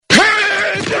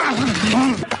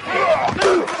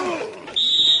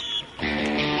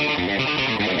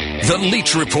The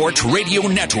Leach Report Radio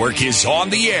Network is on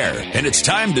the air, and it's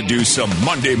time to do some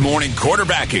Monday morning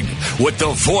quarterbacking with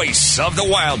the voice of the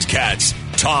Wildcats,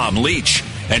 Tom Leach,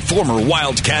 and former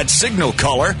Wildcat signal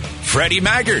caller, Freddie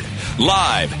Maggard,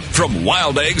 live from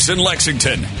Wild Eggs in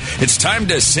Lexington. It's time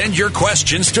to send your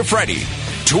questions to Freddie.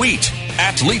 Tweet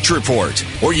at Leach Report,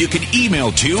 or you can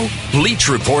email to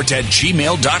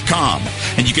leachreport@gmail.com.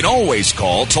 And you can always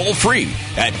call toll-free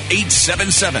at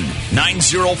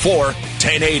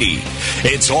 877-904-1080.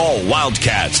 It's all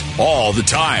Wildcats, all the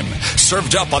time.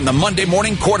 Served up on the Monday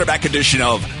morning quarterback edition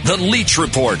of The Leach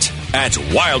Report at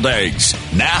Wild Eggs.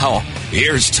 Now,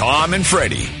 here's Tom and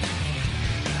Freddie.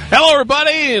 Hello,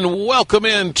 everybody, and welcome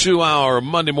into our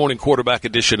Monday morning quarterback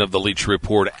edition of the Leach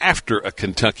Report after a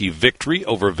Kentucky victory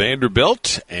over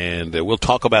Vanderbilt. And we'll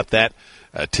talk about that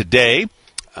today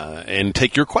and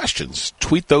take your questions.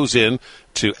 Tweet those in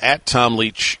to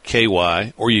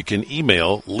 @TomLeachKY, or you can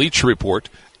email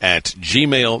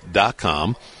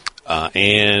leachreport@gmail.com.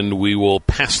 And we will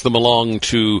pass them along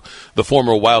to the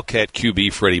former Wildcat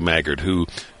QB, Freddie Maggard, who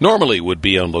normally would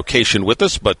be on location with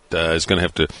us, but is going to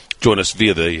have to join us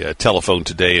via the telephone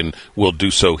today, and we'll do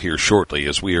so here shortly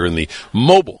as we are in the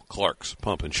mobile Clark's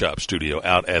Pump and Shop studio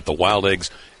out at the Wild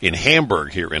Eggs in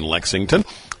Hamburg here in Lexington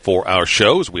for our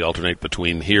shows. We alternate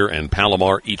between here and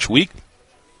Palomar each week,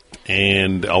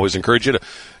 and I always encourage you to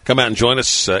come out and join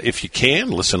us if you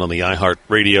can. Listen on the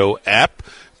iHeartRadio app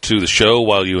to the show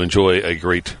while you enjoy a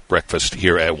great breakfast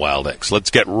here at Wild Eggs.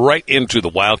 Let's get right into the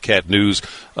Wildcat news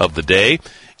of the day.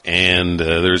 And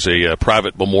there's a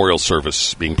private memorial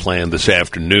service being planned this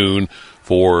afternoon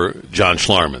for John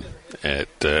Schlarman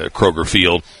at Kroger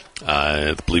Field.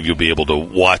 I believe you'll be able to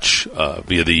watch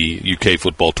via the UK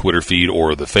football Twitter feed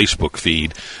or the Facebook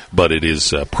feed, but it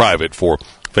is private for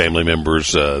family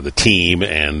members, the team,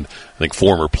 and I think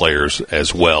former players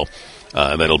as well.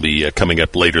 That'll be coming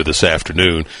up later this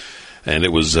afternoon. And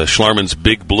it was Schlarman's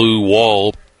big blue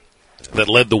wall that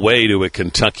led the way to a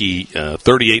Kentucky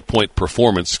 38-point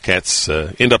performance. Cats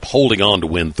end up holding on to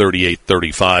win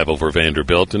 38-35 over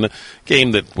Vanderbilt in a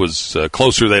game that was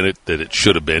closer than it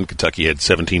should have been. Kentucky had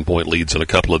 17-point leads on a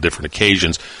couple of different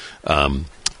occasions.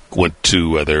 Went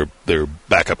to their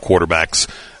backup quarterbacks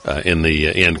in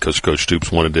the end because Coach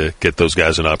Stoops wanted to get those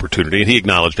guys an opportunity. And he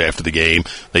acknowledged after the game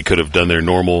they could have done their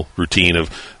normal routine of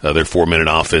their 4-minute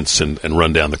offense and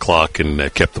run down the clock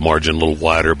and kept the margin a little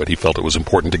wider. But he felt it was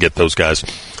important to get those guys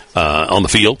on the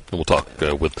field. And we'll talk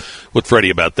with Freddie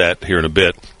about that here in a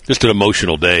bit. Just an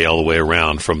emotional day all the way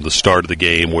around from the start of the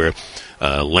game where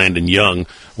Landon Young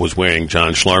was wearing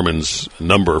John Schlarman's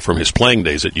number from his playing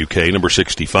days at UK, number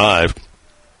 65.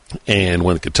 And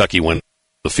when Kentucky went to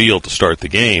the field to start the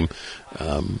game,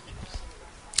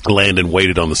 Landon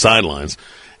waited on the sidelines,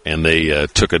 and they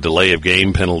took a delay of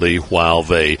game penalty while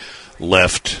they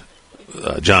left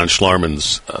John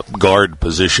Schlarman's guard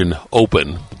position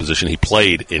open, the position he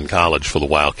played in college for the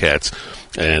Wildcats,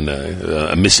 and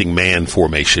a missing man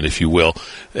formation, if you will.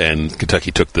 And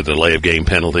Kentucky took the delay of game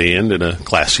penalty, and in a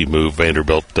classy move,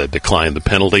 Vanderbilt declined the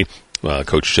penalty.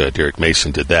 Coach Derek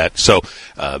Mason did that. So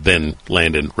then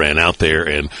Landon ran out there,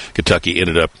 and Kentucky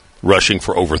ended up rushing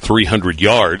for over 300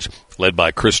 yards, led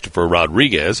by Christopher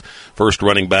Rodriguez, first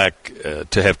running back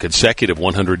to have consecutive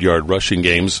 100-yard rushing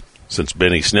games since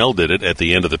Benny Snell did it at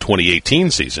the end of the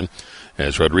 2018 season,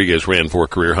 as Rodriguez ran for a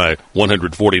career-high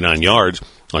 149 yards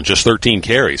on just 13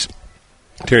 carries.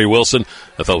 Terry Wilson,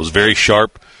 I thought, was very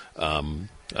sharp,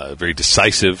 very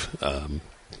decisive, and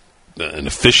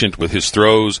efficient with his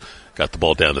throws. Got the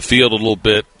ball down the field a little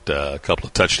bit, a couple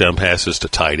of touchdown passes to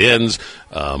tight ends,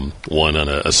 one on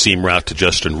a seam route to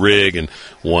Justin Rigg, and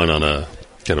one on a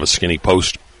kind of a skinny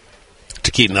post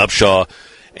to Keaton Upshaw.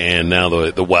 And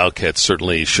now the Wildcats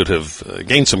certainly should have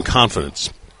gained some confidence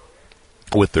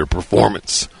with their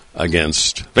performance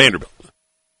against Vanderbilt.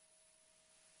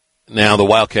 Now the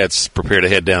Wildcats prepare to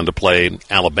head down to play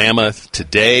Alabama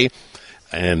today,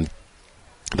 and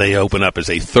they open up as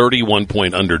a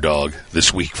 31-point underdog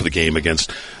this week for the game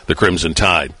against the Crimson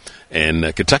Tide.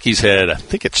 And Kentucky's had, I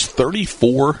think it's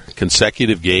 34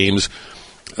 consecutive games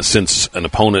since an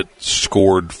opponent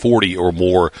scored 40 or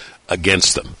more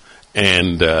against them.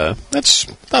 And that's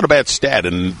not a bad stat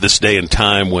in this day and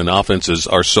time when offenses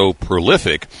are so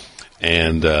prolific.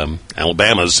 And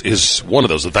Alabama's is one of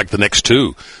those. In fact, the next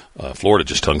two, Florida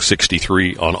just hung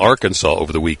 63 on Arkansas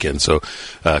over the weekend. So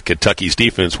Kentucky's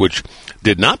defense, which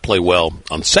did not play well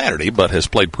on Saturday but has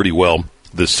played pretty well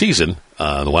this season,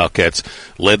 the Wildcats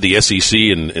led the SEC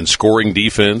in scoring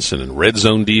defense and in red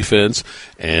zone defense,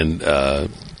 and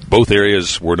both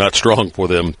areas were not strong for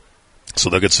them So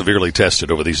they'll get severely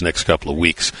tested over these next couple of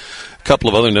weeks. A couple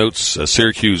of other notes.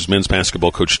 Syracuse men's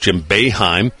basketball coach Jim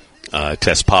Boeheim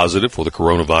tests positive for the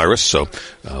coronavirus, so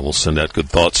we'll send out good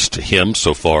thoughts to him.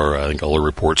 So far, I think all the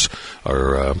reports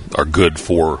are good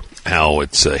for how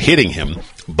it's hitting him,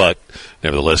 but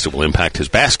nevertheless, it will impact his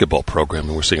basketball program,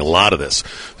 and we're seeing a lot of this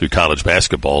through college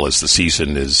basketball as the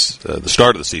season is the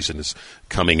start of the season is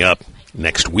coming up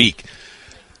next week.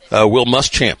 Will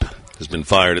Muschamp has been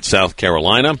fired at South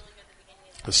Carolina,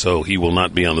 so he will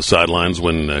not be on the sidelines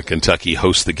when Kentucky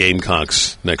hosts the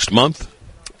Gamecocks next month.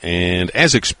 And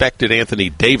as expected, Anthony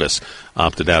Davis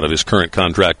opted out of his current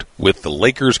contract with the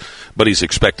Lakers, but he's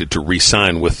expected to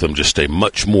re-sign with them, just a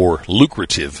much more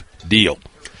lucrative deal.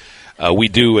 We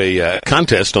do a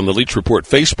contest on the Leach Report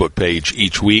Facebook page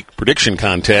each week, prediction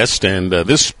contest, and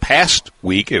this past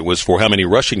week it was for how many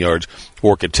rushing yards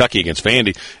for Kentucky against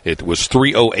Vandy. It was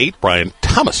 308. Brian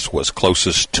Thomas was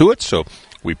closest to it, so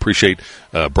we appreciate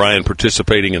Brian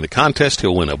participating in the contest.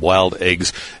 He'll win a Wild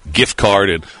Eggs gift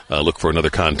card, and look for another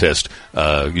contest.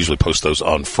 Usually post those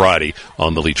on Friday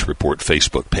on the Leach Report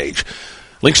Facebook page.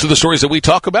 Links to the stories that we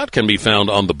talk about can be found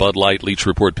on the Bud Light Leach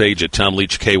Report page at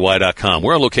TomLeachKY.com.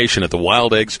 We're on location at the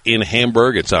Wild Eggs in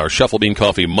Hamburg. It's our Shuffle Bean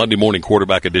Coffee Monday morning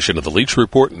quarterback edition of the Leach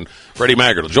Report, and Freddie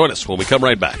Maggard will join us when we come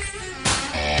right back.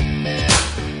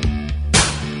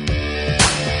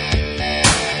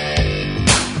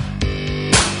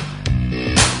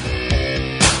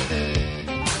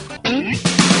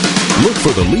 Look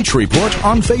for the Leach Report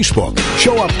on Facebook.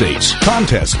 Show updates,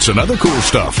 contests, and other cool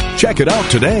stuff. Check it out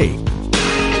today.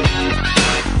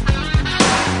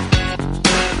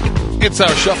 It's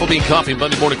our Shuffle Bean Coffee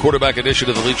Monday morning quarterback edition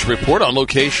of the Leach Report on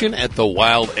location at the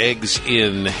Wild Eggs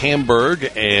in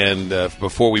Hamburg. And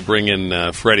before we bring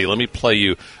in Freddie, let me play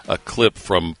you a clip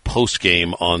from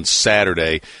postgame on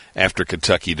Saturday after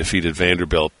Kentucky defeated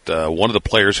Vanderbilt. One of the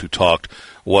players who talked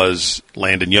was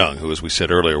Landon Young, who, as we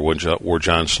said earlier, wore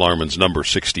John Schlarman's number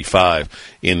 65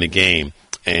 in the game.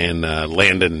 And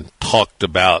Landon talked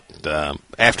about,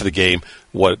 after the game,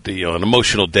 what an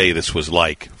emotional day this was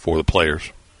like for the players.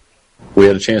 We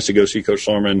had a chance to go see Coach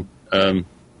Schlarman,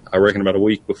 I reckon about a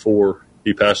week before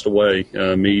he passed away,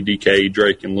 me, DK,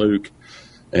 Drake, and Luke.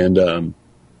 And, I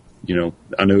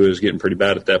knew it was getting pretty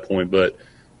bad at that point, but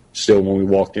still when we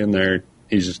walked in there,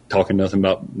 he's just talking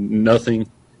nothing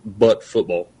but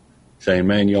football, saying,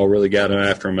 man, y'all really got it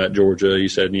after him at Georgia. He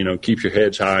said, keep your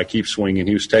heads high, keep swinging.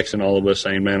 He was texting all of us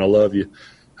saying, man, I love you.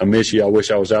 I miss you. I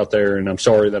wish I was out there, and I'm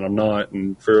sorry that I'm not.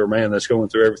 And for a man that's going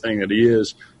through everything that he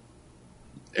is,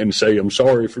 and to say, I'm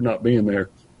sorry for not being there,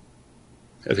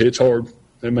 it hits hard.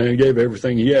 That man gave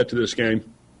everything he had to this game.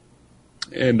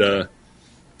 And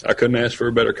I couldn't ask for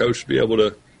a better coach to be able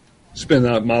to spend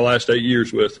my last 8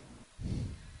 years with.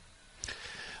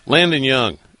 Landon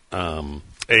Young,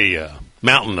 a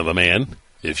mountain of a man,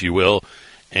 if you will,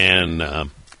 and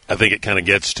I think it kind of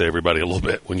gets to everybody a little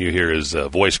bit when you hear his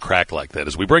voice crack like that.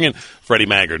 As we bring in Freddie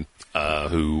Maggard,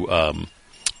 who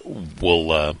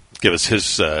will give us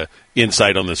his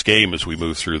insight on this game as we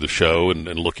move through the show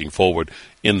and looking forward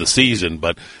in the season.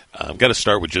 But I've got to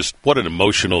start with just what an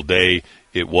emotional day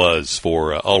it was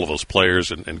for all of those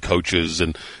players and coaches.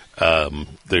 And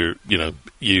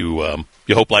you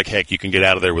hope like heck you can get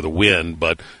out of there with a win,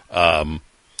 but the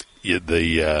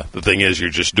thing is, you're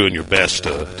just doing your best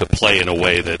to play in a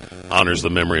way that honors the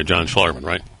memory of John Schlarman,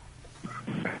 right?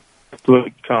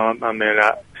 Look, Tom, I mean,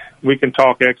 we can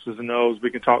talk X's and O's, we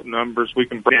can talk numbers, we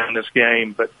can break down this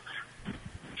game, but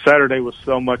Saturday was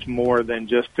so much more than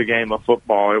just a game of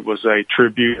football. It was a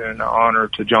tribute and an honor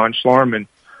to John Schlarman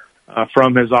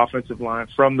from his offensive line,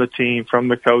 from the team, from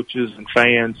the coaches and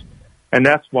fans, and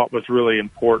that's what was really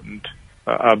important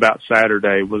about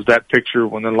Saturday was that picture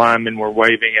when the linemen were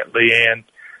waving at Leanne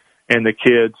and the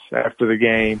kids after the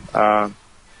game.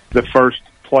 The first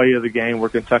play of the game where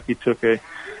Kentucky took a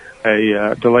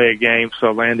delay of game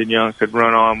so Landon Young could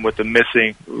run on with the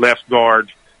missing left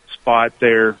guard spot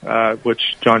there,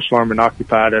 which John Schlarman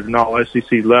occupied at an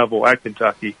all-SEC level at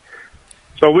Kentucky.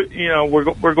 So,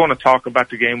 we're going to talk about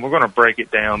the game. We're going to break it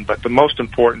down. But the most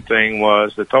important thing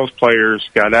was that those players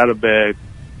got out of bed,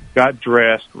 got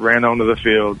dressed, ran onto the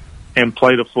field, and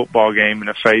played a football game in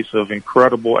the face of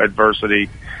incredible adversity.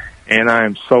 And I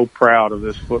am so proud of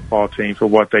this football team for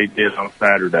what they did on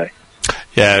Saturday.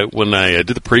 Yeah, when I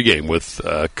did the pregame with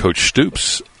Coach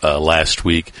Stoops last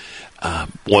week,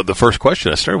 the first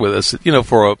question I started with is,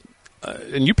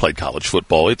 and you played college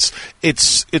football. It's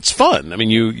fun. I mean,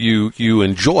 you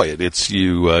enjoy it.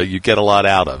 You get a lot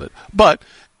out of it, but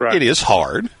right. It is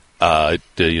hard.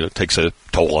 It takes a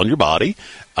toll on your body,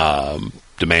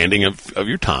 demanding of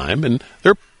your time, and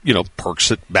there are perks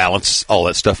that balance all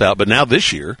that stuff out. But now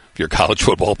this year, if you're a college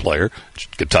football player,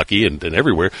 Kentucky and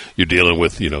everywhere, you're dealing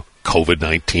with,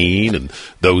 COVID-19 and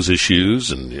those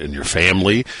issues and your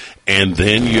family. And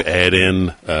then you add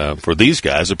in, for these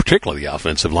guys, and particularly the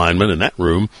offensive linemen in that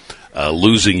room,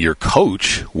 losing your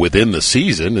coach within the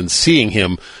season and seeing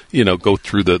him, go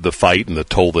through the fight and the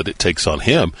toll that it takes on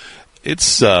him.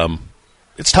 It's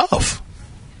tough.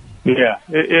 Yeah,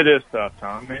 it is tough,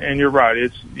 Tom. And you're right.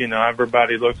 It's,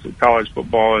 everybody looks at college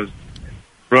football as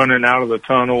running out of the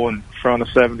tunnel in front of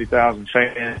 70,000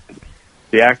 fans.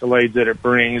 The accolades that it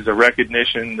brings, the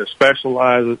recognition, the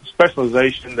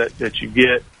specialization that you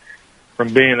get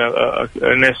from being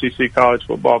an SEC college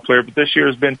football player. But this year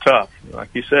has been tough, like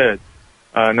you said.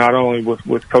 Not only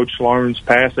with Coach Schlarman's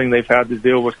passing, they've had to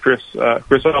deal with Chris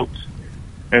Oates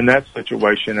in that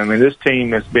situation. I mean, this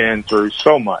team has been through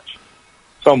so much.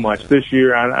 This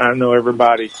year, I know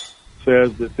everybody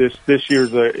says that this year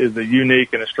is a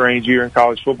unique and a strange year in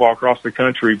college football across the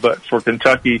country, but for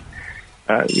Kentucky,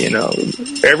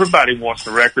 everybody wants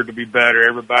the record to be better.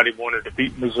 Everybody wanted to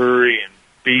beat Missouri and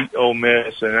beat Ole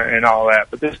Miss and all that,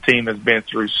 but this team has been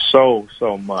through so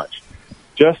much.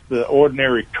 Just the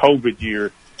ordinary COVID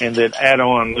year, and then add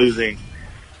on losing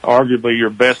arguably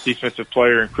your best defensive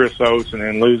player in Chris Oates, and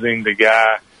then losing the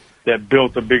guy that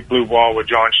built the big blue wall with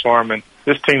John Schlarman.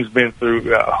 This team's been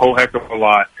through a whole heck of a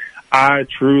lot. I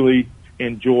truly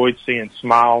enjoyed seeing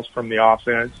smiles from the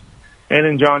offense. And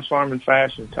in John Schlarman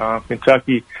fashion, Tom,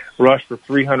 Kentucky rushed for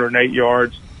 308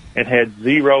 yards and had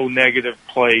 0 negative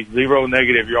plays, 0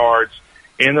 negative yards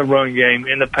in the run game,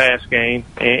 in the pass game,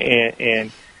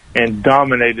 and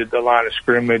dominated the line of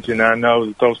scrimmage. And I know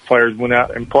that those players went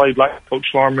out and played like Coach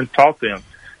Schlarman taught them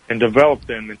and developed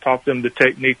them and taught them the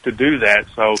technique to do that.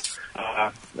 So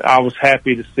I was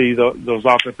happy to see those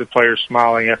offensive players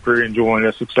smiling after enjoying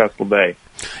a successful day.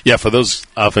 Yeah, for those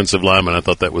offensive linemen, I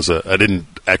thought that was I didn't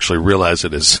actually realize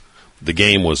it as the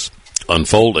game was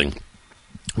unfolding,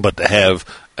 but to have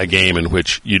a game in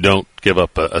which you don't give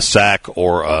up a sack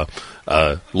or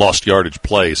a lost yardage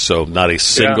play, so not a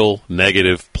single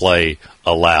negative play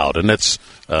allowed, and that's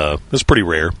pretty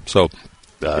rare. So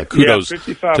kudos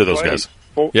to those guys.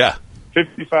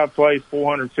 55 plays,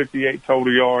 458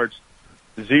 total yards,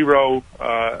 0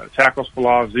 tackles for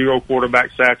loss, 0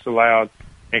 quarterback sacks allowed,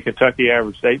 and Kentucky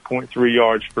averaged 8.3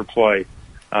 yards per play.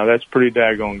 That's pretty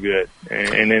daggone good.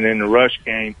 And then in the rush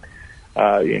game,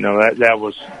 that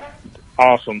was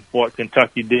awesome what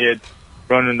Kentucky did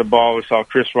running the ball. We saw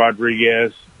Chris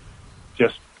Rodriguez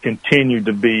just continue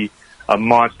to be a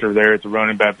monster there at the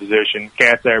running back position.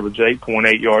 Cats averaged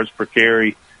 8.8 yards per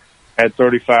carry, had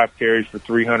 35 carries for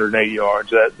 308 yards.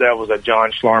 That was a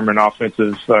John Schlarman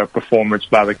offensive performance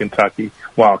by the Kentucky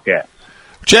Wildcats.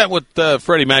 Chat with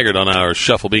Freddie Maggard on our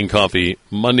Shuffle Bean Coffee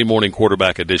Monday morning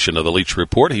quarterback edition of the Leach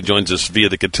Report. He joins us via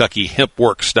the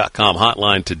KentuckyHempWorks.com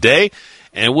hotline today,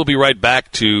 and we'll be right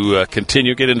back to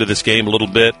get into this game a little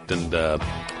bit and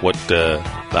what the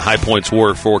high points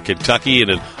were for Kentucky,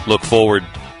 and then look forward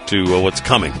to what's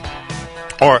coming.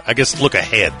 Or, I guess, look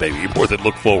ahead, maybe. More than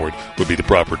look forward would be the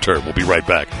proper term. We'll be right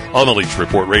back on the Leach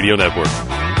Report Radio Network.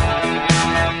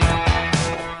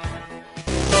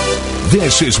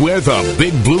 This is where the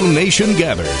Big Blue Nation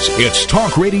gathers. It's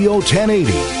Talk Radio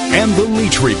 1080 and the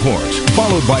Leach Report,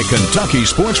 followed by Kentucky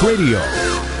Sports Radio.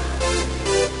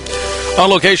 On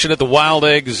location at the Wild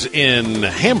Eggs in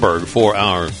Hamburg for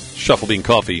our Shuffle Bean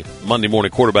Coffee Monday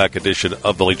morning quarterback edition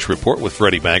of the Leach Report with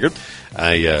Freddie Maggard.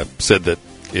 I said that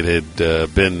it had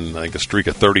been, I think, a streak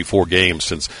of 34 games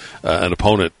since an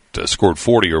opponent scored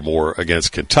 40 or more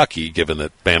against Kentucky, given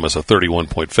that Bama's a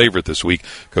 31-point favorite this week.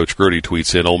 Coach Gertie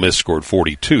tweets in, Ole Miss scored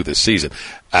 42 this season.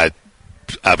 I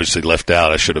obviously left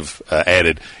out, I should have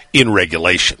added, in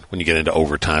regulation. When you get into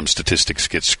overtime, statistics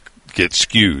get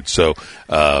skewed. So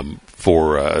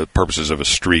for purposes of a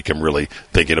streak, I'm really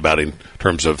thinking about in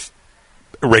terms of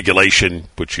regulation,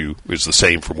 which is the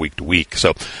same from week to week.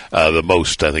 So the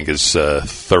most, I think, is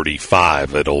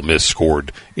 35 that Ole Miss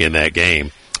scored in that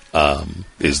game.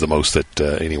 Is the most that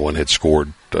anyone had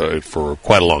scored for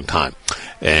quite a long time.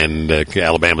 And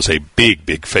Alabama's a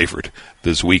big favorite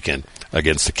this weekend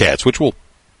against the Cats, which we'll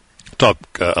talk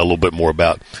a little bit more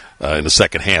about in the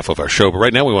second half of our show. But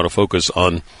right now we want to focus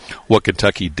on what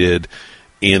Kentucky did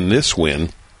in this win.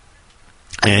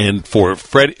 And for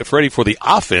Freddie, for the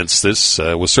offense, this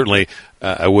was certainly,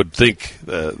 I would think,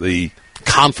 the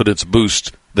confidence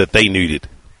boost that they needed.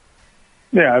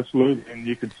 Yeah, absolutely. And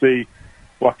you could see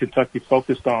what Kentucky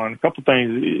focused on. A couple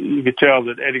things. You could tell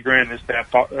that Eddie Grant and his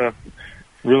staff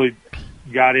really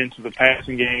got into the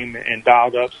passing game and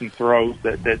dialed up some throws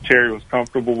that Terry was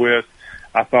comfortable with.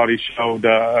 I thought he showed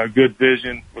a good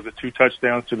vision with the 2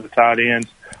 touchdowns to the tight ends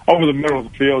over the middle of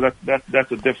the field.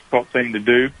 That's a difficult thing to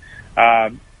do,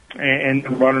 and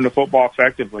running the football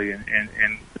effectively. And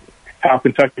how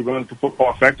Kentucky runs the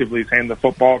football effectively is hand the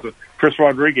football to Chris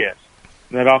Rodriguez.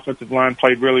 And that offensive line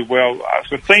played really well.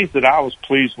 Some things that I was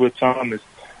pleased with, Tom, is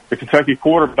the Kentucky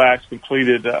quarterbacks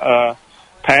completed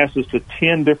passes to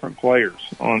 10 different players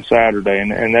on Saturday,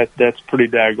 and that's pretty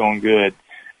daggone good.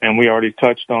 And we already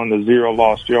touched on the 0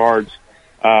 lost yards.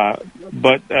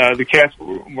 But the Cats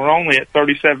were only at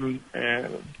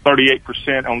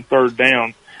 38% on third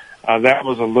down. That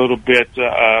was a little bit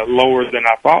lower than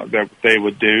I thought that they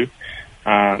would do.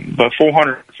 But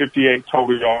 458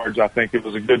 total yards, I think it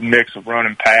was a good mix of run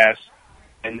and pass.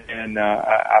 And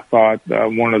I thought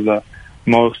one of the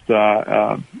most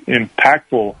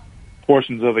impactful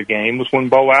portions of the game was when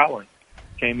Bo Allen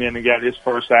came in and got his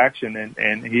first action.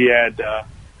 And he had,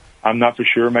 I'm not for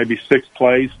sure, maybe 6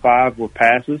 plays, 5 were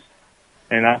passes.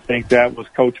 And I think that was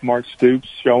Coach Mark Stoops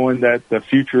showing that the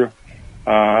future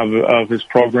of his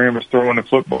program is throwing the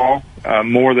football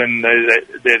more than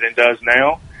it does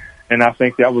now. And I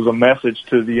think that was a message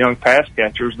to the young pass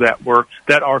catchers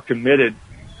that are committed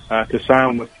to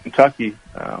sign with Kentucky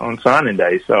on signing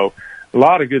day. So a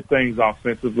lot of good things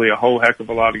offensively, a whole heck of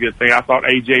a lot of good things. I thought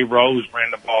A.J. Rose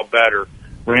ran the ball better,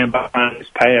 ran behind his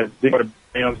pads,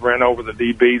 ran over the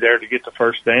DB there to get the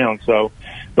first down. So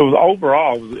it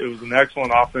was an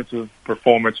excellent offensive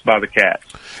performance by the Cats.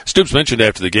 Stoops mentioned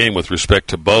after the game with respect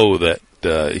to Bo that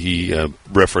he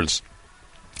referenced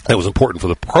that was important for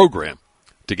the program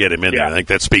to get him in there. I think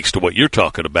that speaks to what you're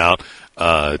talking about,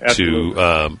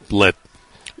 to let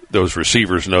those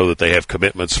receivers know that they have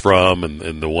commitments from,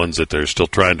 and the ones that they're still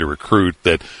trying to recruit,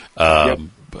 that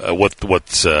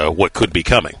what could be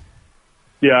coming.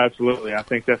 Yeah, absolutely. I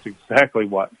think that's exactly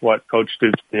what Coach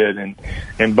Stoops did, and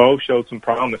Bo showed some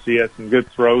promise. He had some good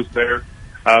throws there.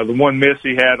 The one miss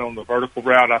he had on the vertical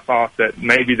route, I thought that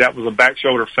maybe that was a back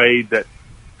shoulder fade that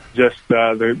just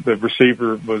the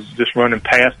receiver was just running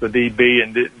past the DB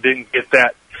and didn't get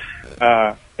that.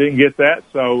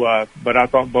 So, but I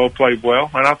thought Bo played well,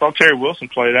 and I thought Terry Wilson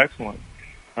played excellent.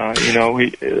 He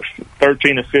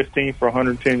 13 of 15 for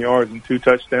 110 yards and 2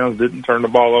 touchdowns, didn't turn the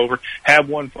ball over. Had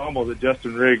one fumble that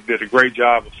Justin Rigg did a great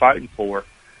job of fighting for.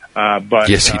 But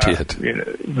yes, he did.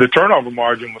 The turnover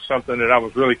margin was something that I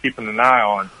was really keeping an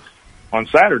eye on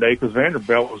Saturday, because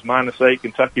Vanderbilt was -8,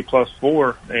 Kentucky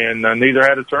 +4, and neither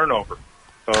had a turnover.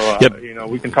 So,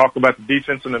 we can talk about the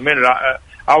defense in a minute.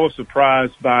 I was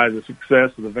surprised by the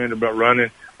success of the Vanderbilt running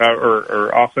or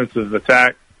offensive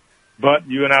attack. But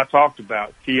you and I talked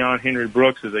about Keon Henry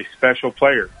Brooks is a special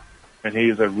player, and he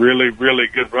is a really, really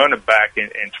good running back.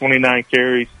 And 29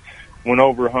 carries, went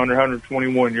over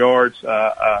 121 yards.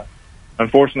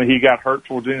 Unfortunately, he got hurt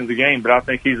towards the end of the game, but I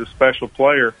think he's a special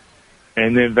player.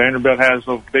 And then Vanderbilt has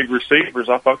those big receivers.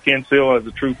 I thought Ken Seal, as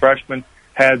a true freshman,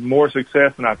 had more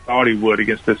success than I thought he would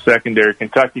against his secondary.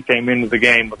 Kentucky came into the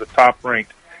game with a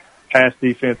top-ranked pass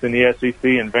defense in the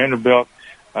SEC, and Vanderbilt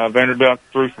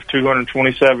threw for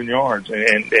 227 yards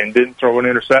and didn't throw an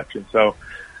interception. So,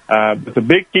 but the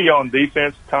big key on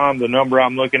defense, Tom, the number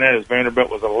I'm looking at is Vanderbilt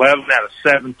was 11 out of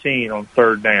 17 on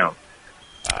third down.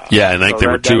 And I think they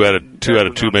were 2 out of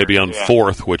 2 maybe on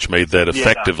fourth, which made that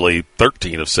effectively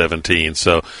 13 of 17.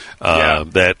 So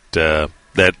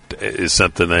that is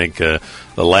something I think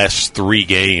the last 3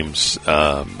 games,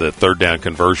 the third down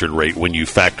conversion rate, when you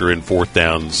factor in fourth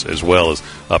downs as well, is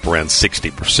up around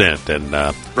 60%. And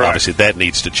obviously that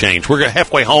needs to change. We're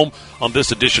halfway home on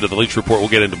this edition of the Leach Report. We'll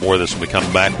get into more of this when we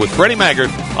come back with Freddie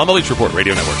Maggard on the Leach Report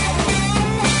Radio Network.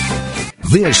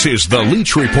 This is the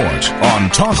Leach Report on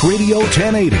Talk Radio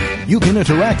 1080. You can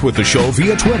interact with the show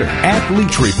via Twitter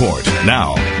 @Leach Report.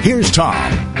 Now, here's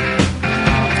Tom.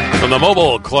 From the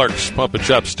mobile Clark's Pump and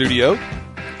Shop studio,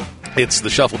 it's the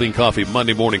Shuffle Bean Coffee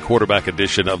Monday morning quarterback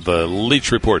edition of the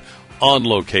Leach Report, on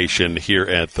location here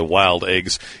at the Wild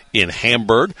Eggs in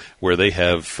Hamburg, where they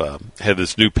have had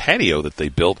this new patio that they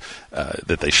built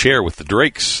that they share with the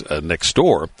Drakes next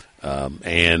door.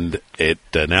 And it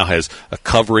now has a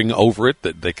covering over it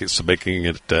that making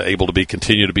it able to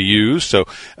continue to be used. So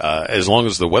as long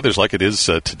as the weather's like it is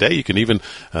today, you can even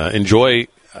enjoy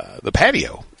the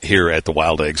patio here at the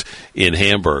Wild Eggs in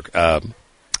Hamburg.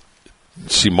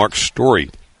 See, Mark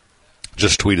Story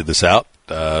just tweeted this out.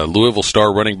 Louisville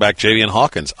star running back Javian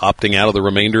Hawkins opting out of the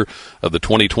remainder of the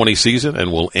 2020 season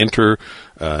and will enter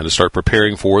and start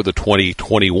preparing for the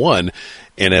 2021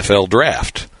 NFL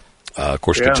Draft. Of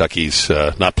course, Kentucky's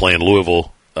not playing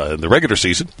Louisville in the regular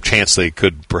season. Chance they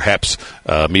could perhaps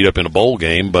meet up in a bowl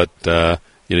game, but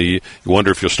you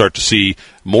wonder if you'll start to see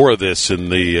more of this in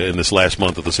this last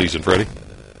month of the season, Freddie.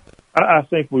 I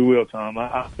think we will, Tom.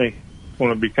 I think it's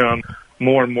going to become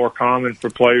more and more common for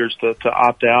players to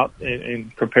opt out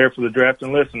and prepare for the draft.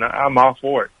 And listen, I'm all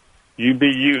for it. You be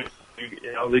you.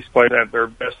 These players have their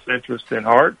best interest in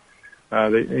heart.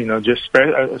 Certainly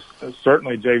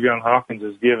Javion Hawkins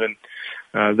has given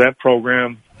that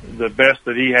program the best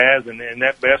that he has, and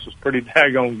that best was pretty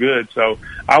daggone good. So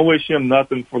I wish him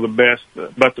nothing for the best,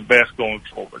 but the best going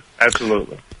forward.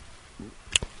 Absolutely.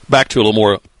 Back to a little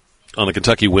more on the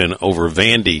Kentucky win over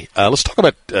Vandy. Let's talk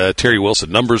about Terry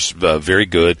Wilson. Numbers very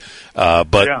good,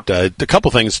 but a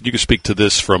couple things. You can speak to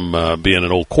this from being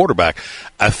an old quarterback.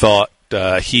 I thought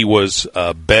he was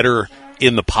better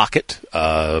in the pocket,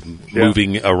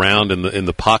 moving around in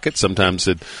the pocket. Sometimes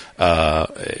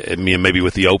maybe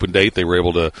with the open date, they were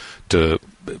able to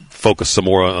focus some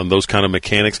more on those kind of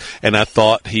mechanics. And I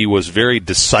thought he was very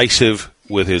decisive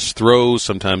with his throws.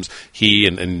 Sometimes he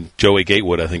and Joey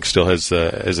Gatewood, I think, still has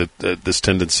this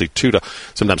tendency to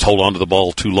sometimes hold on to the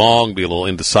ball too long, be a little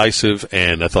indecisive.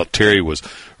 And I thought Terry was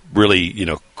really,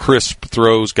 crisp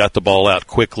throws, got the ball out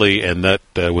quickly, and that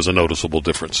was a noticeable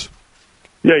difference.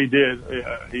 Yeah, he did.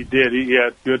 He did. He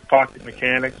had good pocket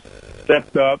mechanics,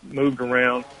 stepped up, moved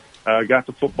around, got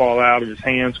the football out of his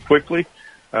hands quickly,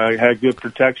 had good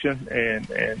protection,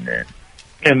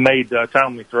 and made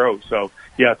timely throws. So,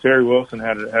 yeah, Terry Wilson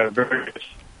had a very good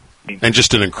and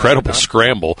just an incredible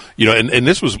scramble, and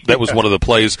that was one of the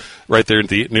plays right there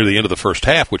near the end of the first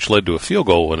half, which led to a field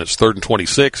goal, and it's 3rd and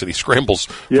 26, and he scrambles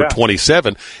for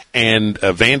 27, and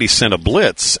Vandy sent a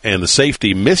blitz, and the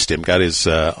safety missed him, got his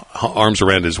arms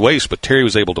around his waist, but Terry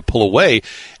was able to pull away,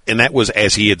 and that was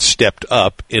as he had stepped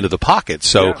up into the pocket.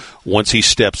 So once he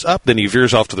steps up, then he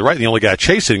veers off to the right, and the only guy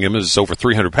chasing him is over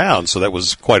 300 pounds, so that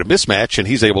was quite a mismatch, and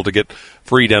he's able to get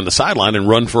free down the sideline and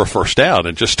run for a first down,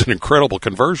 and just an incredible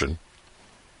conversion.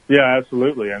 Yeah,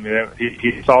 absolutely. I mean,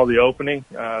 he saw the opening.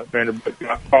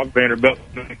 Vanderbilt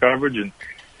in coverage and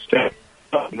stepped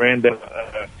up and ran down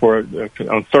on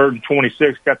 3rd and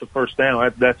 26, got the first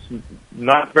down. That's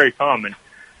not very common.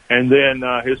 And then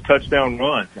his touchdown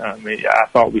run. I mean, I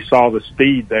thought we saw the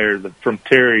speed there from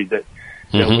Terry that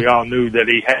we all knew that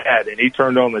he had, and he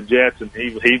turned on the jets, and he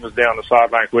was down the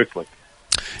sideline quickly.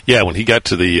 Yeah, when he got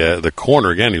to the corner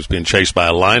again, he was being chased by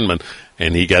a lineman,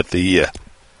 and he got the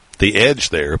edge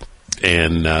there,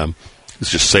 and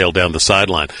just sailed down the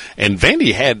sideline. And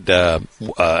Vandy had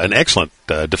an excellent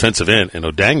defensive end in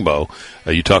Odangbo.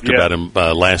 You talked about him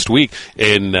last week.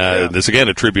 And this, again,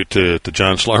 a tribute to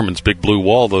John Schlarman's big blue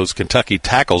wall. Those Kentucky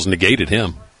tackles negated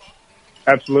him.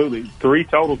 Absolutely. 3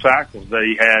 total tackles that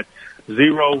he had.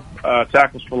 0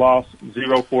 tackles for loss,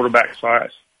 0 quarterback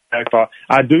sacks.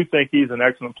 I do think he's an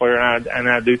excellent player, and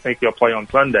I do think he'll play on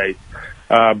Sundays.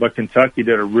 But Kentucky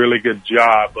did a really good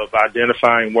job of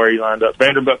identifying where he lined up.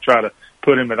 Vanderbilt tried to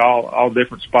put him at all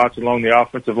different spots along the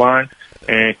offensive line,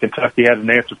 and Kentucky had an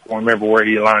answer for him everywhere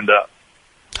he lined up.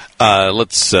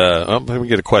 Let me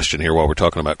get a question here while we're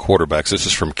talking about quarterbacks. This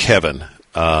is from Kevin.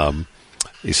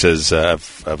 He says,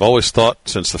 I've always thought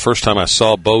since the first time I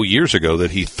saw Bo years ago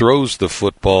that he throws the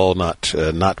football,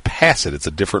 not pass it. It's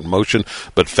a different motion,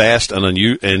 but fast and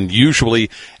usually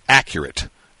accurate.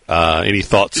 Any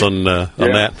thoughts on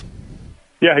that?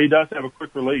 Yeah, he does have a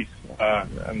quick release.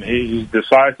 He's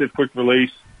decisive, quick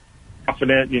release,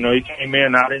 confident. He came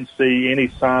in. I didn't see any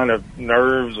sign of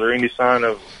nerves or any sign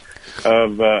of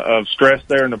stress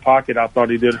there in the pocket. I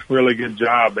thought he did a really good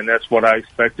job, and that's what I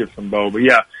expected from Bo. But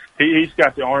yeah, he's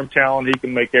got the arm talent. He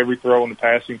can make every throw in the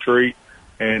passing tree,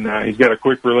 and he's got a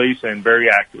quick release and very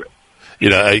accurate.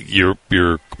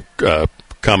 Your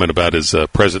comment about his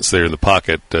presence there in the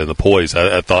pocket and the poise,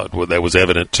 I thought that was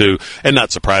evident too, and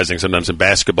not surprising. Sometimes in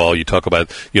basketball, you talk about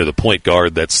the point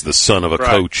guard that's the son of a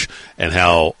coach, and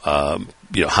how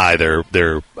high their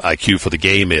IQ for the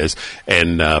game is.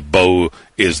 And Bo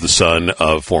is the son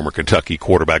of former Kentucky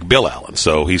quarterback Bill Allen,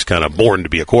 so he's kind of born to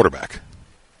be a quarterback.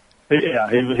 Yeah,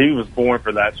 he was born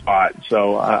for that spot.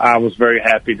 So I was very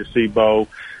happy to see Bo.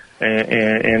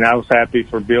 And I was happy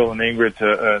for Bill and Ingrid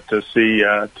to see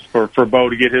for Bo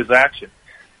to get his action.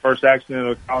 First action in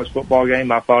a college football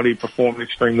game, I thought he performed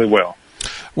extremely well.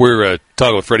 We're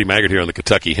talking with Freddie Maggard here on the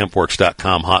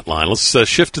KentuckyHempWorks.com hotline. Let's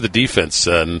shift to the defense.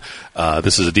 And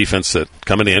this is a defense that,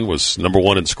 coming in, was number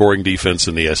 1 in scoring defense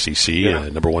in the SEC,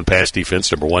 number 1 pass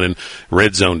defense, number 1 in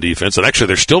red zone defense. And actually,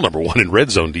 they're still number 1 in red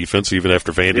zone defense, even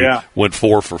after Vandy went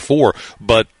 4 for 4.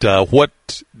 But what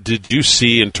did you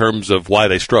see in terms of why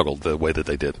they struggled the way that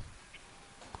they did?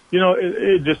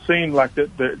 It just seemed like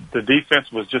the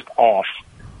defense was just off.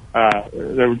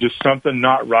 There was just something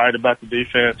not right about the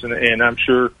defense, and I'm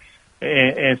sure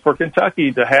And for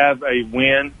Kentucky to have a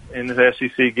win in the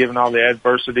SEC, given all the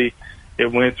adversity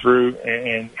it went through,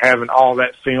 and having all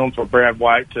that film for Brad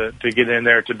White to get in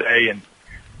there today and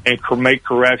make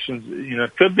corrections,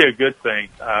 it could be a good thing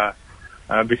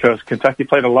because Kentucky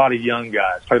played a lot of young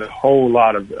guys, played a whole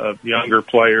lot of younger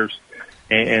players.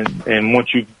 And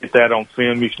once you get that on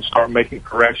film, you can start making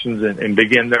corrections and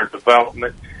begin their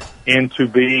development into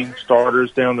being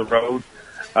starters down the road.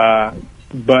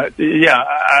 But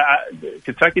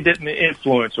Kentucky didn't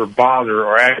influence or bother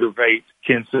or aggravate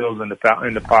Ken Sills in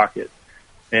the pocket,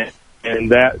 and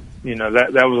that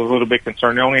that was a little bit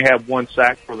concerning. They only had 1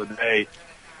 sack for the day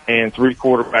and 3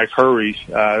 quarterback hurries.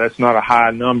 That's not a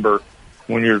high number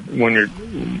when you're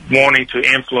wanting to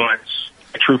influence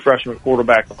a true freshman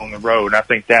quarterback on the road. I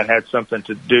think that had something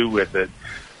to do with it.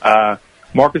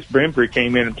 Marcus Bembry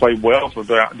came in and played well for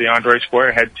DeAndre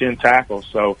Square, had 10 tackles,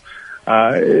 so.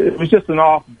 It was just an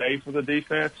off day for the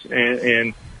defense,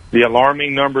 and the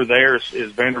alarming number there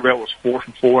is Vanderbilt was 4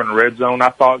 for 4 in the red zone. I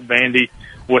thought Vandy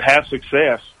would have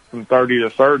success from 30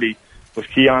 to 30 with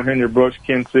Keon Henry-Brooks,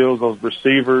 Ken Sills, those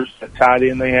receivers, the tight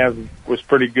end they have was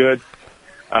pretty good.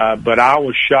 But I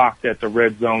was shocked at the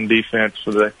red zone defense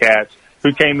for the Cats,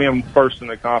 who came in first in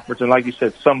the conference, and like you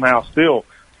said, somehow still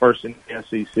first in the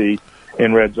SEC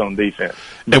in red zone defense.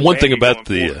 But and one Vandy thing about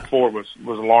the 4 was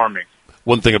alarming.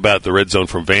 One thing about the red zone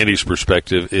from Vandy's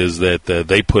perspective is that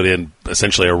they put in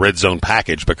essentially a red zone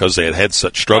package because they had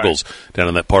such struggles down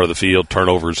in that part of the field,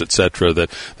 turnovers, etc.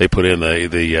 That they put in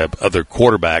the other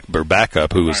quarterback, their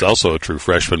backup, who was also a true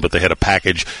freshman, but they had a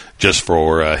package just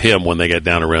for him when they got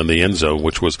down around the end zone,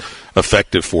 which was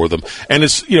effective for them. And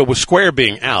it's with Square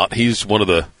being out, he's one of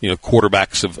the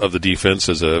quarterbacks of the defense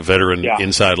as a veteran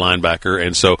inside linebacker,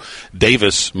 and so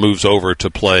Davis moves over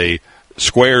to play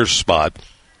Square's spot.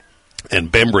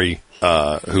 And Bembry,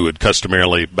 who had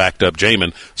customarily backed up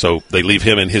Jamin, so they leave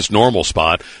him in his normal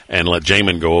spot and let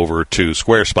Jamin go over to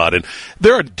Square spot. And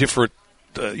there are different,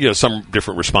 some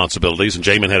different responsibilities. And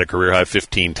Jamin had a career high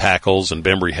 15 tackles, and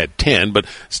Bembry had 10. But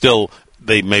still,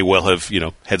 they may well have,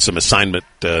 had some assignment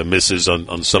misses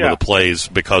on some of the plays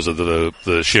because of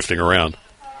the shifting around.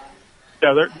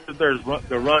 Yeah,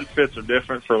 the run fits are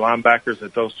different for linebackers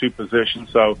at those two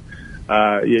positions. So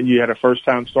you had a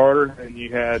first-time starter, and you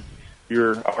had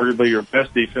arguably your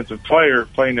best defensive player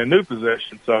playing a new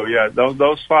position. So,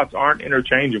 those spots aren't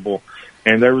interchangeable.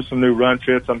 And there were some new run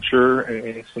fits, I'm sure,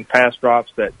 and some pass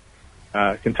drops that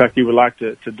Kentucky would like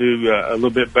to do a little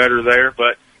bit better there.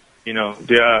 But,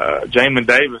 Jamin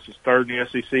Davis is third in the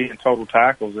SEC in total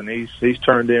tackles, and he's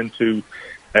turned into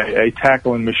a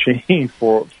tackling machine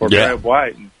for Brad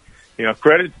White. And,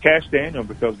 credit to Cash Daniel,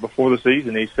 because before the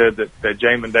season he said that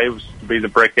Jamin Davis would be the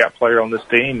breakout player on this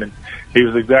team, and he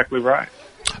was exactly right.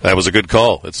 That was a good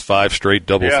call. It's 5 straight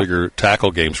double-figure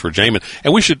tackle games for Jamin.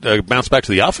 And we should bounce back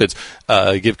to the offense,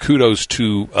 give kudos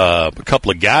to a couple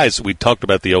of guys. We talked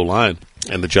about the O-line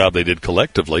and the job they did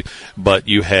collectively, but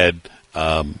you had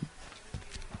Kenneth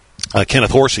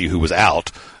Horsey, who was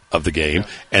out of the game,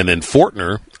 and then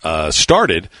Fortner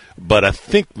started, but I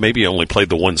think maybe only played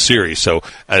the one series. So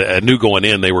I knew going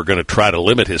in they were going to try to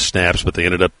limit his snaps, but they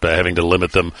ended up having to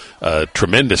limit them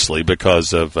tremendously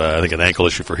because of, I think, an ankle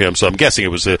issue for him. So I'm guessing it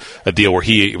was a deal where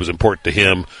it was important to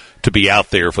him to be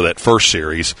out there for that first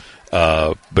series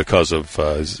because of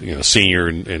senior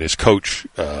and his coach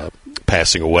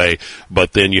passing away.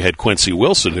 But then you had Quincy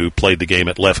Wilson, who played the game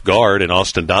at left guard, and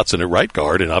Austin Dotson at right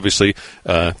guard, and obviously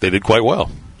they did quite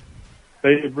well.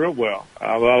 They did real well.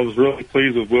 I was really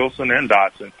pleased with Wilson and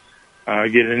Dotson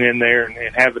getting in there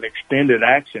and having extended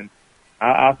action.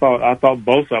 I thought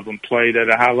both of them played at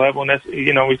a high level, and that's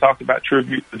we talked about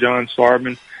tribute to John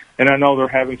Slarman, and I know they're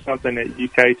having something at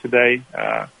UK today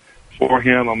for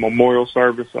him, a memorial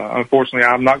service. Unfortunately,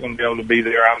 I'm not going to be able to be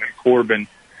there. I'm in Corbin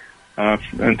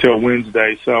until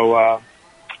Wednesday, so.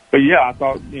 But yeah, I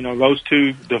thought those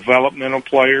two developmental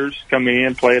players coming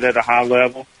in played at a high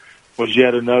level. Was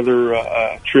yet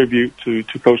another tribute to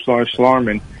Coach Lawrence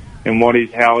Schlarman and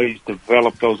how he's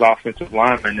developed those offensive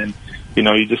linemen. And,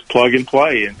 you just plug and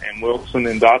play. And Wilson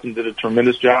and Dotson did a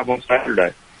tremendous job on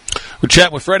Saturday. We're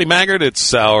chatting with Freddie Maggard.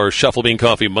 It's our Shuffle Bean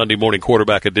Coffee Monday morning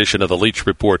quarterback edition of the Leach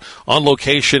Report on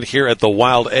location here at the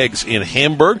Wild Eggs in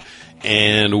Hamburg.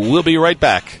 And we'll be right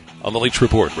back on the Leach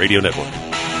Report Radio Network.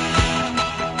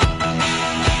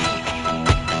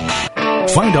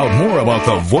 Find out more about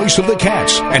the voice of the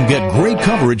Cats and get great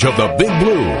coverage of the Big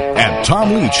Blue at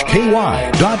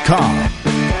TomLeachKY.com.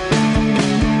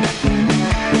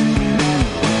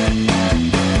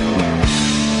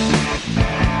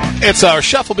 It's our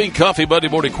Shuffle Bean Coffee Monday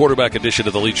morning quarterback edition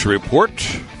of the Leach Report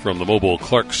from the mobile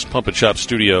Clark's Pump and Shop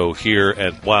studio here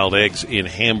at Wild Eggs in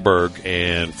Hamburg.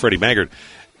 And Freddie Maggard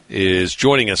is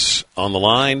joining us on the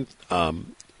line.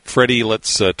 Freddie,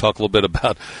 let's talk a little bit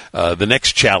about the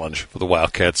next challenge for the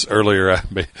Wildcats. Earlier,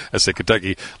 I said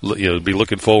Kentucky, be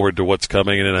looking forward to what's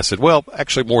coming, and then I said, well,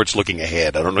 actually, more it's looking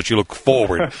ahead. I don't know if you look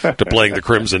forward to playing the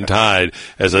Crimson Tide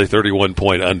as a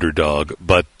 31-point underdog,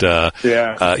 but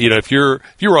if you're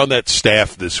on that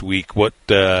staff this week, what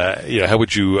how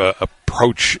would you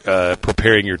approach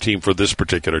preparing your team for this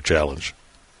particular challenge?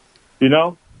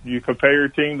 You prepare your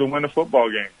team to win a football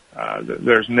game.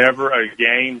 There's never a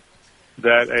game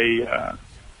that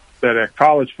a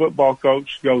college football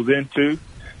coach goes into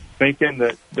thinking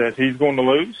that he's going to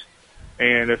lose.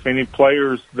 And if any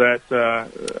players that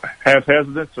have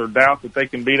hesitance or doubt that they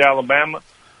can beat Alabama,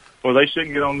 well, they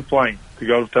shouldn't get on the plane to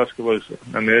go to Tuscaloosa.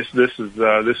 I mean, this is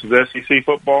SEC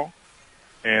football,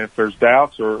 and if there's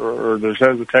doubts or there's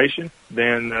hesitation,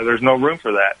 then there's no room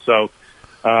for that. So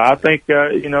I think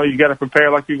you got to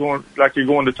prepare like you're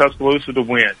going to Tuscaloosa to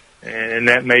win, and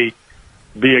that may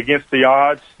be against the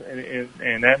odds,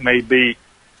 and that may be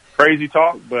crazy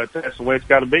talk, but that's the way it's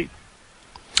got to be.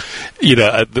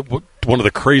 One of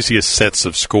the craziest sets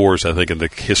of scores, I think, in the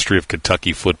history of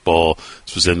Kentucky football,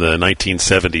 this was in the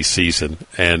 1970 season,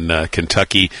 and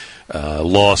Kentucky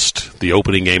lost the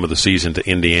opening game of the season to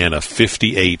Indiana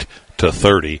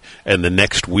 58-30, and the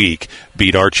next week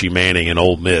beat Archie Manning and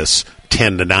Ole Miss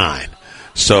 10-9.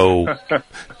 So,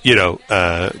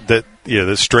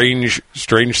 the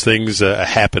strange things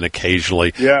happen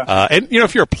occasionally. Yeah. And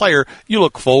if you're a player, you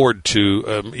look forward to,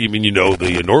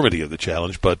 the enormity of the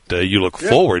challenge, but you look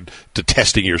forward to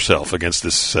testing yourself against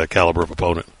this caliber of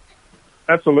opponent.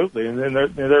 Absolutely. And then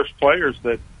there's players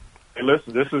that, hey,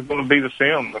 listen, this is going to be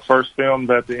the first film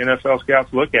that the NFL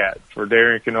scouts look at for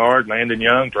Darian Kennard, Landon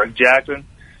Young, Drake Jackson.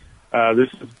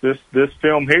 This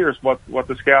film here is what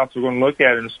the scouts are going to look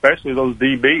at, and especially those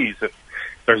DBs. If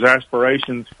there's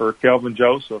aspirations for Kelvin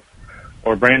Joseph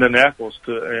or Brandon Eccles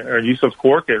or Yusuf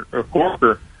Corker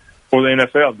for the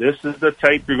NFL, this is the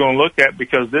tape you're going to look at,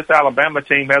 because this Alabama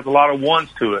team has a lot of ones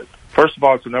to it. First of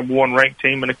all, it's the number one ranked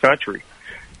team in the country.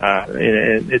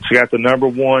 And it's got the number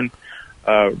one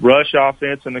rush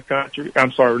offense in the country.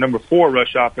 I'm sorry, number 4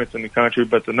 rush offense in the country,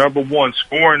 but the number one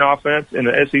scoring offense in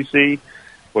the SEC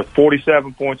with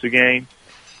 47 points a game.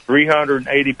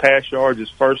 380 pass yards is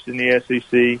first in the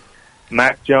SEC.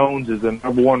 Mac Jones is the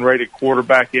number one rated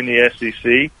quarterback in the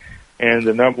SEC, and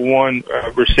the number one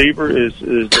receiver is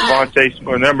Devontae,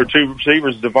 or number 2 receiver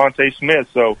is Devontae Smith.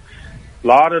 So a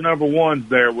lot of number ones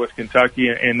there with Kentucky,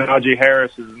 and Najee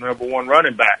Harris is the number one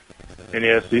running back in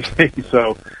the SEC.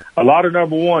 So a lot of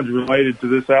number ones related to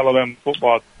this Alabama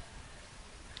football team.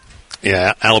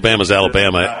 Yeah, Alabama's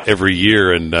Alabama every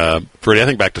year. And, Freddie, I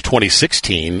think back to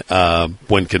 2016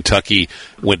 when Kentucky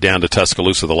went down to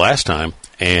Tuscaloosa the last time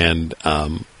and,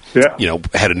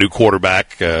 had a new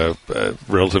quarterback,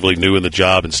 relatively new in the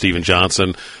job, and Steven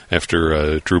Johnson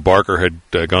after Drew Barker had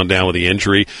gone down with the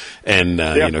injury. And,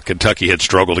 Kentucky had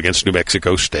struggled against New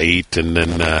Mexico State and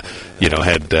then,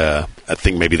 had I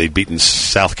think maybe they'd beaten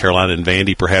South Carolina and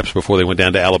Vandy perhaps before they went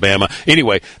down to Alabama.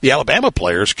 Anyway, the Alabama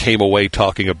players came away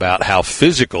talking about how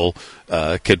physical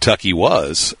Kentucky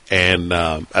was, and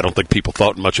I don't think people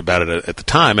thought much about it at the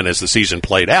time. And as the season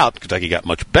played out, Kentucky got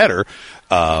much better.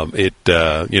 It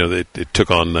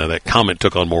took on that comment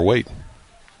took on more weight.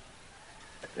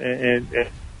 And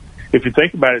if you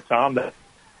think about it, Tom, that.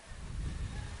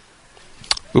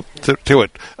 To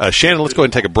it. Shannon, let's go ahead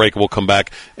and take a break. We'll come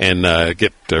back and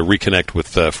reconnect with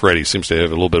Freddie. Seems to have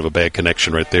a little bit of a bad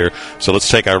connection right there. So let's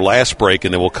take our last break,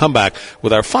 and then we'll come back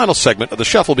with our final segment of the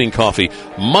Shuffle Bean Coffee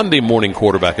Monday morning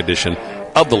quarterback edition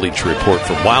of the Leach Report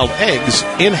from Wild Eggs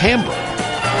in Hamburg.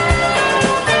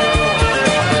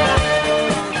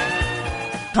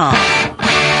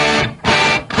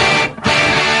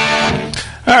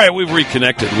 All right, we've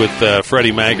reconnected with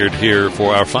Freddie Maggard here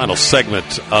for our final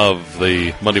segment of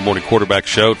the Monday Morning Quarterback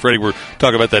Show. Freddie, we're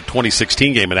talking about that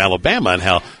 2016 game in Alabama and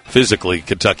how physically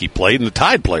Kentucky played, and the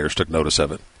Tide players took notice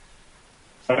of it.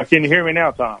 Can you hear me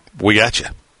now, Tom? We got you.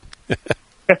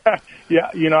 Yeah,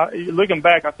 looking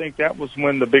back, I think that was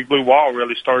when the Big Blue Wall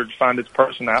really started to find its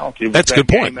personality. That's a good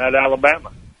point. At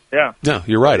Alabama. Yeah. No,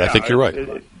 you're right. I think you're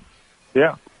right.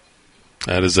 Yeah.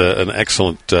 That is an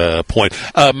excellent point.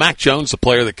 Mac Jones, the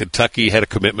player that Kentucky had a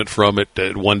commitment from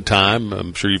at one time.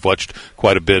 I'm sure you've watched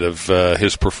quite a bit of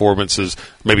his performances,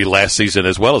 maybe last season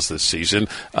as well as this season.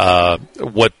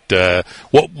 What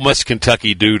must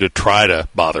Kentucky do to try to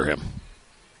bother him?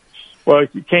 Well,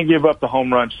 you can't give up the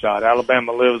home run shot.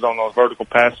 Alabama lives on those vertical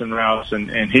passing routes,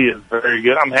 and he is very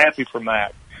good. I'm happy for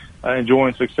Mac,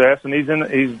 enjoying success, and he's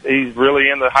really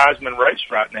in the Heisman race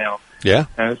right now. Yeah,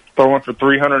 and he's throwing for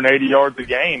 380 yards a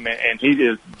game, and he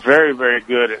is very, very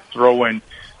good at throwing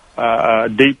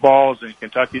deep balls. And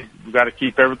Kentucky's got to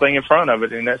keep everything in front of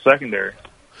it in that secondary.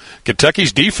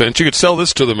 Kentucky's defense, you could sell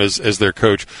this to them as their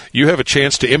coach. You have a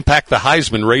chance to impact the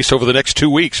Heisman race over the next 2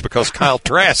 weeks because Kyle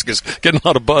Trask is getting a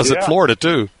lot of buzz at Florida,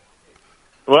 too.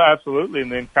 Well, absolutely.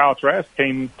 And then Kyle Trask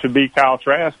came to be Kyle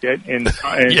Trask in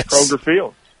yes. Kroger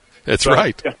Field. That's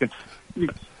right.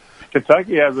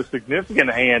 Kentucky has a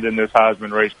significant hand in this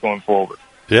Heisman race going forward.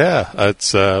 Yeah,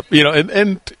 it's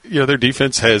and their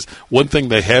defense has one thing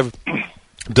they have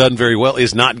done very well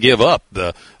is not give up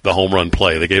the home run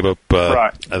play. They gave up,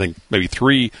 I think, maybe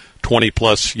 3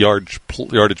 20-plus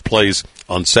yardage plays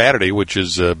on Saturday, which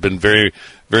has been very,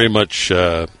 very much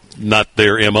not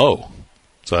their MO.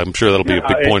 So I'm sure that'll be a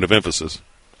big point of emphasis.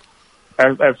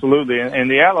 Absolutely. And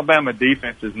the Alabama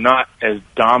defense is not as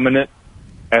dominant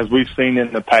as we've seen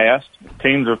in the past.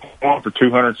 Teams are going for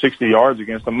 260 yards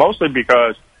against them, mostly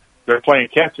because they're playing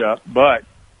catch-up, but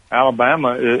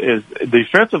Alabama is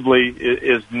defensively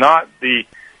is not the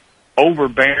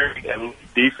overbearing elite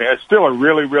defense. It's still a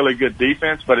really, really good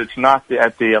defense, but it's not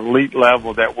at the elite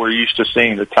level that we're used to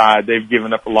seeing the Tide. They've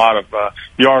given up a lot of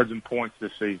yards and points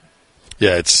this season.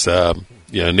 Yeah, it's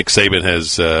Nick Saban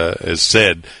has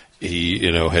said he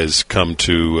has come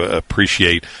to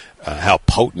appreciate how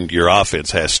potent your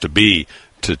offense has to be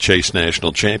to chase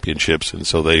national championships, and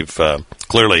so they've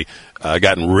clearly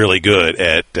gotten really good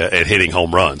at hitting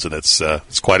home runs, and it's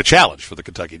quite a challenge for the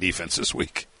Kentucky defense this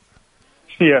week.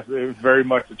 Yes, it was very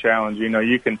much a challenge.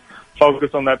 You can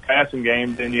focus on that passing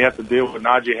game, then you have to deal with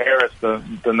Najee Harris,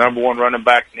 the number one running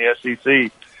back in the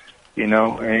SEC.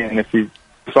 And if you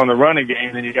focus on the running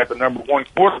game, then you got the number one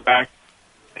quarterback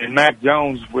and Mac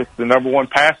Jones with the number one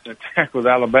passing attack with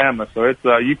Alabama. So it's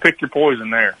you pick your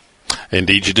poison there.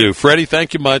 Indeed you do. Freddie,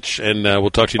 thank you much, and we'll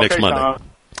talk to you next Monday. Tom.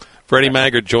 Freddie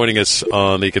Maggard joining us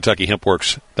on the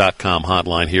KentuckyHempWorks.com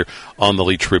hotline here on the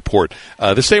Leach Report.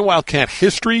 This day Wildcat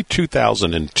history,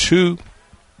 2002.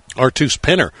 Artus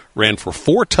Penner ran for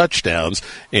 4 touchdowns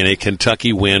in a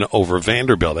Kentucky win over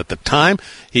Vanderbilt. At the time,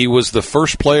 he was the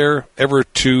first player ever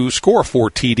to score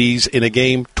 4 TDs in a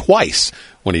game twice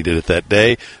when he did it that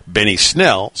day. Benny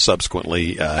Snell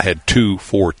subsequently had 2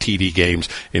 4-TD games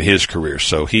in his career.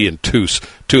 So he and Toos,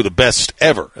 2 of the best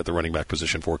ever at the running back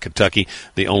position for Kentucky,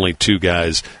 the only 2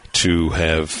 guys to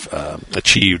have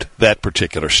achieved that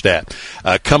particular stat.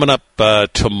 Coming up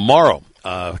tomorrow,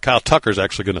 Kyle Tucker's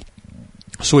actually going to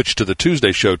switch to the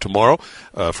Tuesday show tomorrow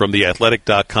from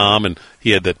theathletic.com, and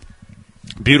he had that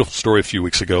beautiful story a few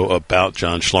weeks ago about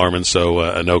John Schlarman, so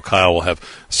I know Kyle will have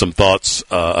some thoughts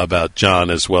about John,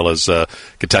 as well as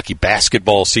Kentucky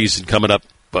basketball season coming up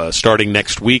starting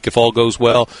next week if all goes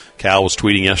well. Cal was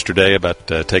tweeting yesterday about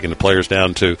taking the players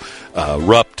down to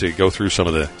Rupp to go through some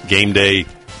of the game day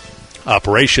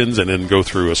operations and then go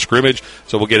through a scrimmage.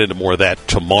 So we'll get into more of that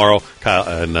tomorrow. Kyle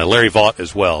and Larry Vaught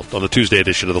as well on the Tuesday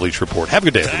edition of the Leach Report. Have a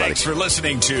good day, everybody. Thanks for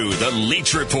listening to the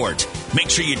Leach Report.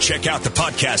 Make sure you check out the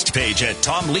podcast page at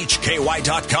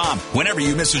TomLeachKY.com whenever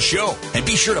you miss a show. And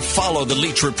be sure to follow the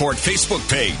Leach Report Facebook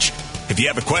page. If you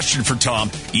have a question for Tom,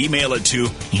 email it to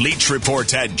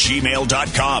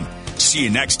leachreport@gmail.com. See you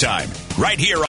next time, right here on